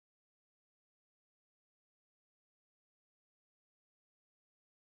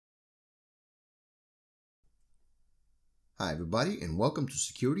Hi everybody and welcome to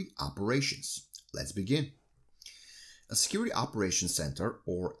Security Operations. Let's begin. A Security Operations Center,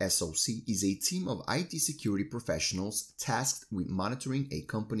 or SOC, is a team of IT security professionals tasked with monitoring a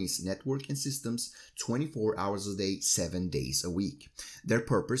company's network and systems 24 hours a day, 7 days a week. Their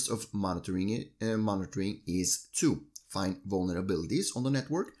purpose of monitoring is to find vulnerabilities on the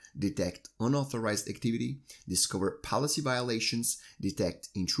network, detect unauthorized activity, discover policy violations, detect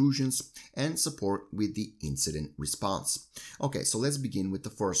intrusions, and support with the incident response. Okay, so let's begin with the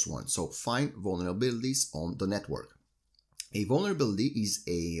first one. So find vulnerabilities on the network. A vulnerability is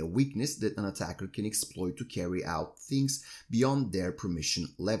a weakness that an attacker can exploit to carry out things beyond their permission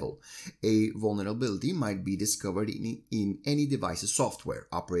level. A vulnerability might be discovered in any device's software,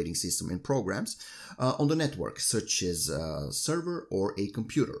 operating system, and programs on the network, such as a server or a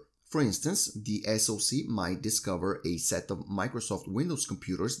computer. For instance, the SOC might discover a set of Microsoft Windows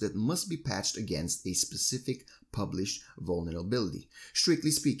computers that must be patched against a specific published vulnerability.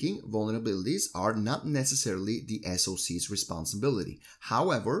 Strictly speaking, vulnerabilities are not necessarily the SOC's responsibility.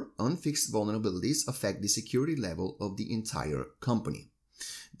 However, unfixed vulnerabilities affect the security level of the entire company.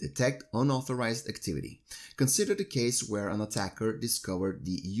 Detect unauthorized activity. Consider the case where an attacker discovered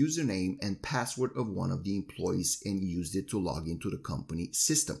the username and password of one of the employees and used it to log into the company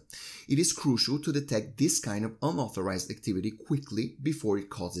system. It is crucial to detect this kind of unauthorized activity quickly before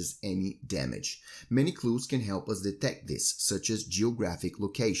it causes any damage. Many clues can help us detect this, such as geographic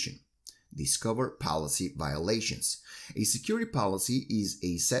location. Discover policy violations. A security policy is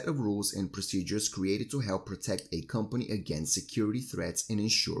a set of rules and procedures created to help protect a company against security threats and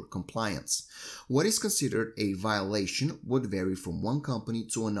ensure compliance. What is considered a violation would vary from one company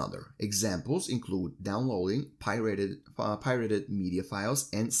to another. Examples include downloading pirated media files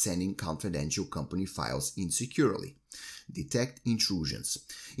and sending confidential company files insecurely. Detect intrusions.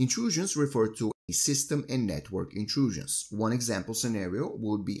 Intrusions refer to system and network intrusions. One example scenario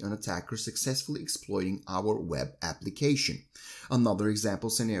would be an attacker successfully exploiting our web application. Another example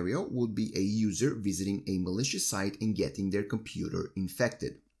scenario would be a user visiting a malicious site and getting their computer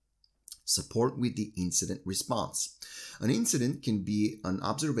infected. Support with the incident response. An incident can be an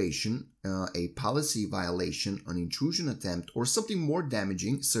observation, a policy violation, an intrusion attempt, or something more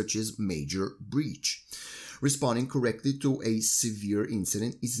damaging such as major breach. Responding correctly to a severe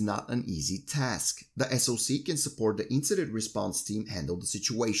incident is not an easy task. The SOC can support the incident response team handle the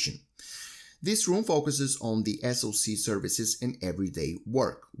situation. This room focuses on the SOC services and everyday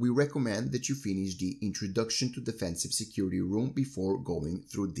work. We recommend that you finish the Introduction to Defensive Security room before going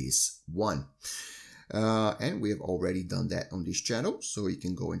through this one. And we have already done that on this channel, so you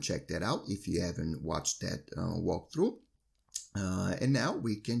can go and check that out if you haven't watched that walkthrough. And now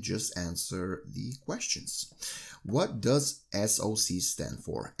we can just answer the questions. What does SOC stand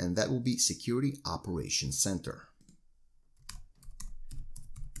for? And that will be Security Operations Center.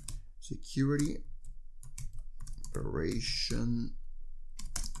 Security Operation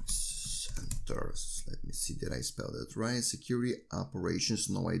Center. Let me see, did I spell that right? Security Operations.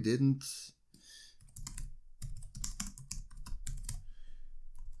 No, I didn't.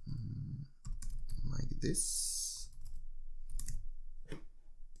 Like this.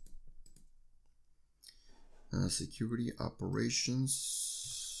 Security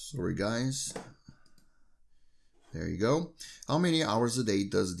Operations. Sorry guys. There you go. How many hours a day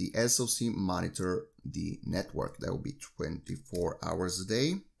does the SOC monitor the network? That will be 24 hours a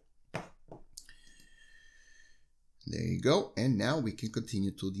day. There you go. And now we can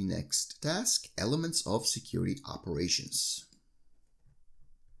continue to the next task, elements of security operations.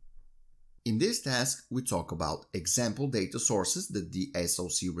 In this task, we talk about example data sources that the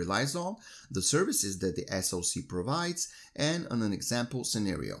SOC relies on, the services that the SOC provides, and an example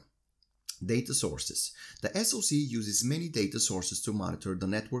scenario. Data sources. The SOC uses many data sources to monitor the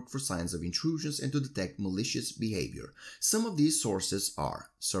network for signs of intrusions and to detect malicious behavior. Some of these sources are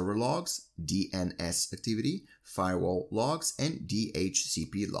server logs, DNS activity, firewall logs, and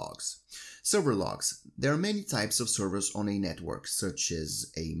DHCP logs. Server logs. There are many types of servers on a network, such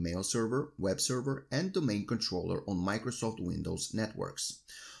as a mail server, web server, and domain controller on Microsoft Windows networks.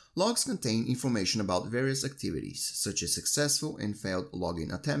 Logs contain information about various activities, such as successful and failed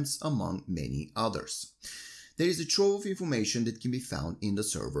login attempts, among many others. There is a trove of information that can be found in the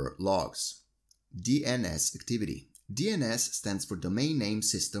server logs. DNS activity. DNS stands for Domain Name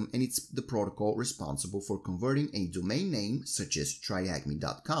System, and it's the protocol responsible for converting a domain name, such as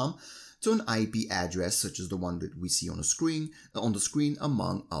TryHackMe.com, to an IP address such as the one that we see on the screen,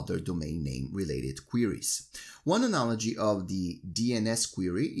 among other domain name related queries. One analogy of the DNS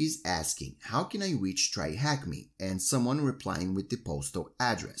query is asking, how can I reach TryHackMe? And someone replying with the postal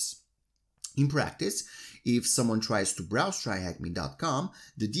address. In practice, if someone tries to browse TryHackMe.com,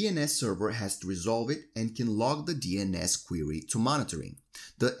 the DNS server has to resolve it and can log the DNS query to monitoring.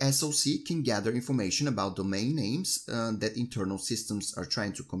 The SOC can gather information about domain names that internal systems are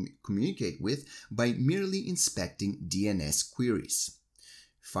trying to communicate with by merely inspecting DNS queries.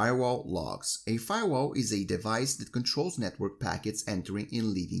 Firewall logs. A firewall is a device that controls network packets entering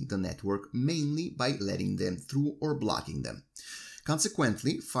and leaving the network mainly by letting them through or blocking them.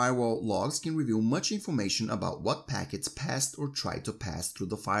 Consequently, firewall logs can reveal much information about what packets passed or tried to pass through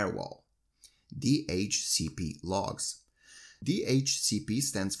the firewall. DHCP logs. DHCP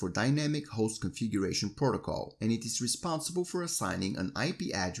stands for Dynamic Host Configuration Protocol, and it is responsible for assigning an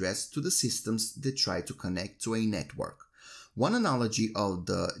IP address to the systems that try to connect to a network. One analogy of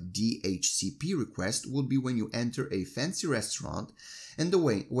the DHCP request would be when you enter a fancy restaurant and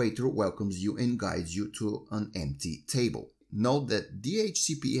the waiter welcomes you and guides you to an empty table. Note that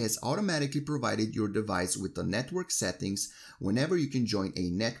DHCP has automatically provided your device with the network settings whenever you can join a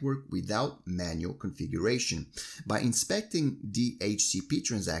network without manual configuration. By inspecting DHCP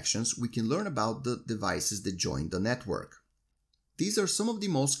transactions, we can learn about the devices that join the network. These are some of the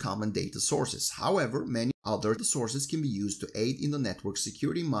most common data sources. However, many other sources can be used to aid in the network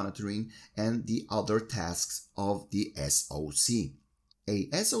security monitoring and the other tasks of the SOC. A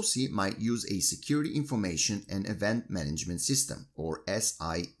SOC might use a Security Information and Event Management System, or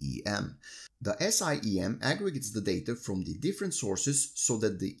SIEM. The SIEM aggregates the data from the different sources so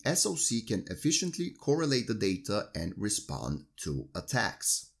that the SOC can efficiently correlate the data and respond to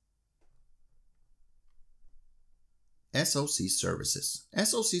attacks. SOC services.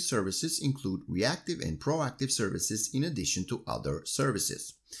 SOC services include reactive and proactive services in addition to other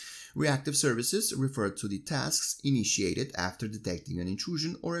services. Reactive services refer to the tasks initiated after detecting an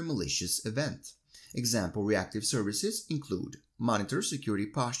intrusion or a malicious event. Example reactive services include monitor security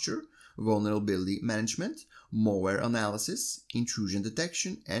posture, vulnerability management, malware analysis, intrusion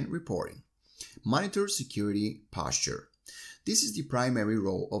detection, and reporting. Monitor security posture. This is the primary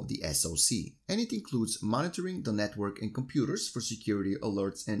role of the SOC, and it includes monitoring the network and computers for security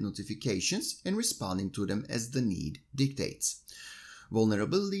alerts and notifications and responding to them as the need dictates.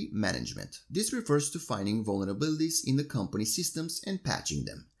 Vulnerability management. This refers to finding vulnerabilities in the company systems and patching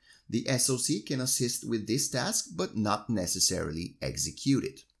them. The SOC can assist with this task but not necessarily execute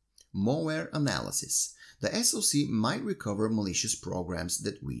it. Malware analysis. The SOC might recover malicious programs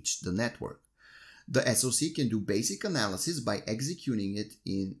that reach the network. The SOC can do basic analysis by executing it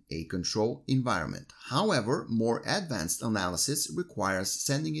in a controlled environment. However, more advanced analysis requires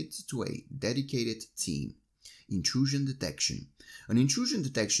sending it to a dedicated team. Intrusion detection. An intrusion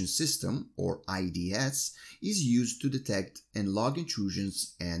detection system, or IDS, is used to detect and log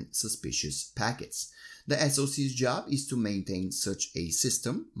intrusions and suspicious packets. The SOC's job is to maintain such a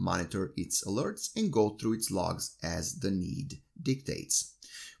system, monitor its alerts, and go through its logs as the need dictates.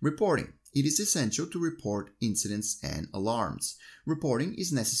 Reporting. It is essential to report incidents and alarms. Reporting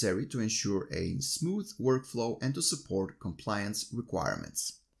is necessary to ensure a smooth workflow and to support compliance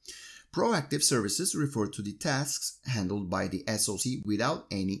requirements. Proactive services refer to the tasks handled by the SOC without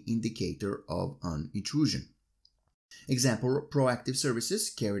any indicator of an intrusion. Example proactive services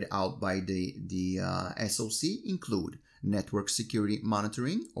carried out by the SOC include network security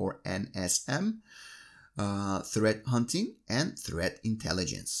monitoring, or NSM, threat hunting, and threat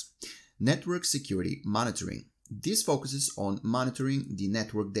intelligence. Network security monitoring. This focuses on monitoring the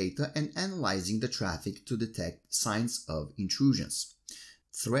network data and analyzing the traffic to detect signs of intrusions.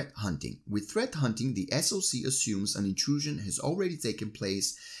 Threat hunting. With threat hunting, the SOC assumes an intrusion has already taken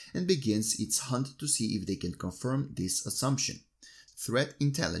place and begins its hunt to see if they can confirm this assumption. Threat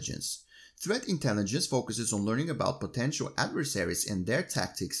intelligence. Threat intelligence focuses on learning about potential adversaries and their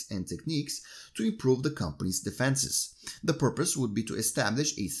tactics and techniques to improve the company's defenses. The purpose would be to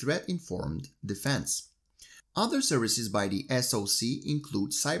establish a threat-informed defense. Other services by the SOC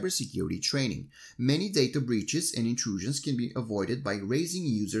include cybersecurity training. Many data breaches and intrusions can be avoided by raising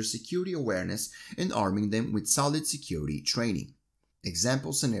user security awareness and arming them with solid security training.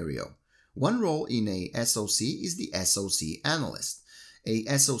 Example scenario. One role in a SOC is the SOC analyst. A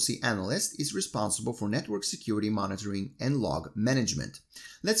SOC analyst is responsible for network security monitoring and log management.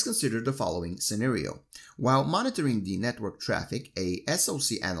 Let's consider the following scenario. While monitoring the network traffic, a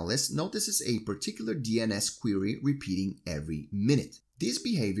SOC analyst notices a particular DNS query repeating every minute. This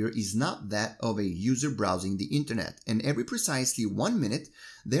behavior is not that of a user browsing the internet, and every precisely 1 minute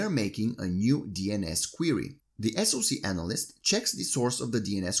they are making a new DNS query. The SOC analyst checks the source of the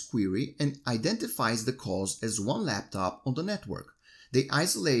DNS query and identifies the cause as one laptop on the network. They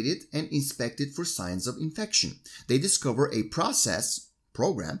isolate it and inspect it for signs of infection. They discover a process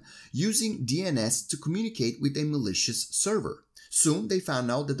program using DNS to communicate with a malicious server. Soon, they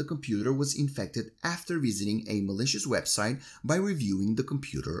found out that the computer was infected after visiting a malicious website by reviewing the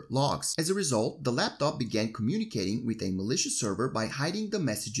computer logs. As a result, the laptop began communicating with a malicious server by hiding the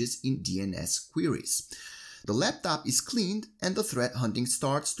messages in DNS queries. The laptop is cleaned and the threat hunting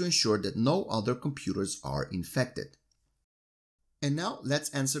starts to ensure that no other computers are infected. And now let's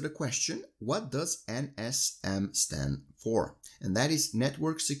answer the question, what does NSM stand for? And that is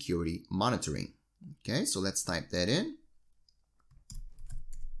Network Security Monitoring. Okay, so let's type that in.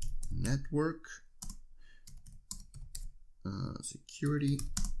 Network Security.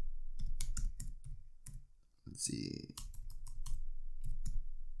 Let's see.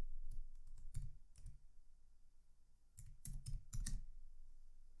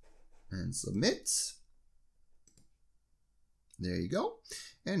 And submit. There you go.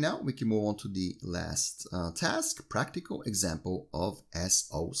 And now we can move on to the last task, practical example of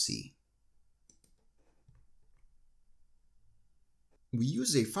SOC. We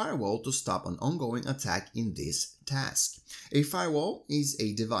use a firewall to stop an ongoing attack in this task. A firewall is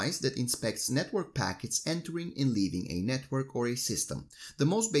a device that inspects network packets entering and leaving a network or a system. The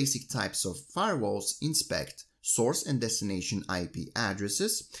most basic types of firewalls inspect source and destination IP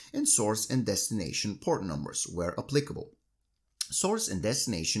addresses and source and destination port numbers where applicable. Source and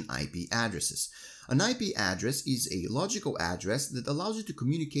destination IP addresses. An IP address is a logical address that allows you to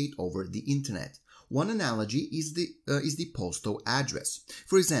communicate over the internet. One analogy is the postal address.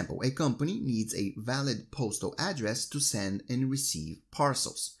 For example, a company needs a valid postal address to send and receive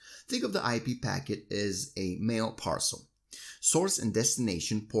parcels. Think of the IP packet as a mail parcel. Source and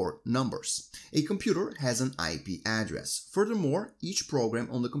destination port numbers. A computer has an IP address. Furthermore, each program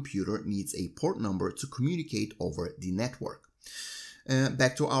on the computer needs a port number to communicate over the network.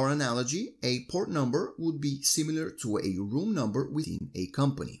 Back to our analogy, a port number would be similar to a room number within a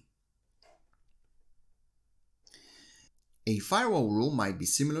company. A firewall rule might be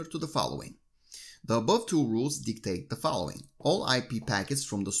similar to the following. The above two rules dictate the following. All IP packets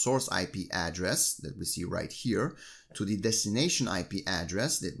from the source IP address that we see right here to the destination IP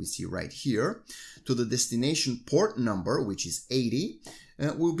address that we see right here to the destination port number, which is 80,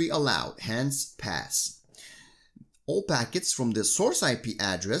 will be allowed, hence pass. All packets from the source IP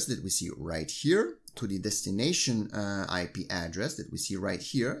address that we see right here to the destination IP address that we see right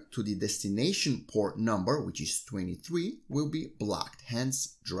here to the destination port number, which is 23, will be blocked,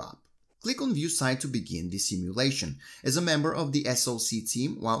 hence drop. Click on View Site to begin the simulation. As a member of the SOC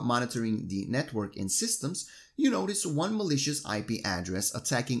team, while monitoring the network and systems, you notice one malicious IP address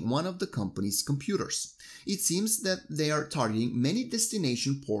attacking one of the company's computers. It seems that they are targeting many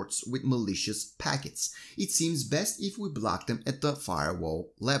destination ports with malicious packets. It seems best if we block them at the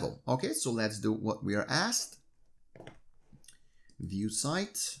firewall level. Okay, so let's do what we are asked. View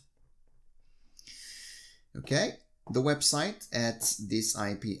Site. Okay. The website at this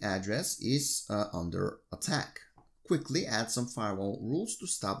IP address is under attack. Quickly add some firewall rules to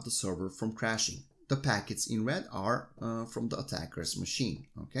stop the server from crashing. The packets in red are from the attacker's machine.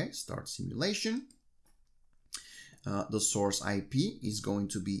 Okay, start simulation. The source IP is going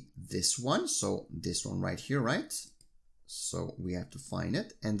to be this one. So this one right here, right? So we have to find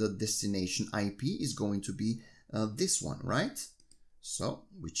it. And the destination IP is going to be this one, right? So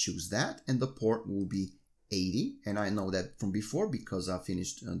we choose that and the port will be 80, and I know that from before because I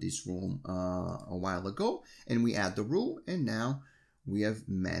finished this room a while ago, and we add the rule, and now we have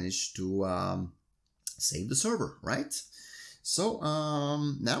managed to save the server, right? So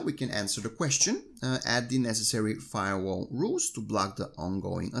now we can answer the question, add the necessary firewall rules to block the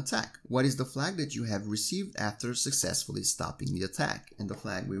ongoing attack. What is the flag that you have received after successfully stopping the attack? And the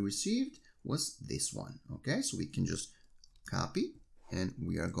flag we received was this one, okay? So we can just copy, and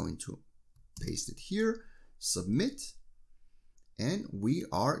we are going to paste it here. Submit, and we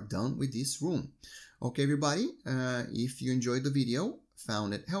are done with this room. Okay, everybody, if you enjoyed the video,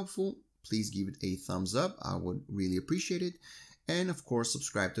 found it helpful, please give it a thumbs up. I would really appreciate it. And of course,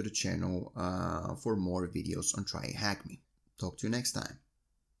 subscribe to the channel for more videos on TryHackMe. Talk to you next time.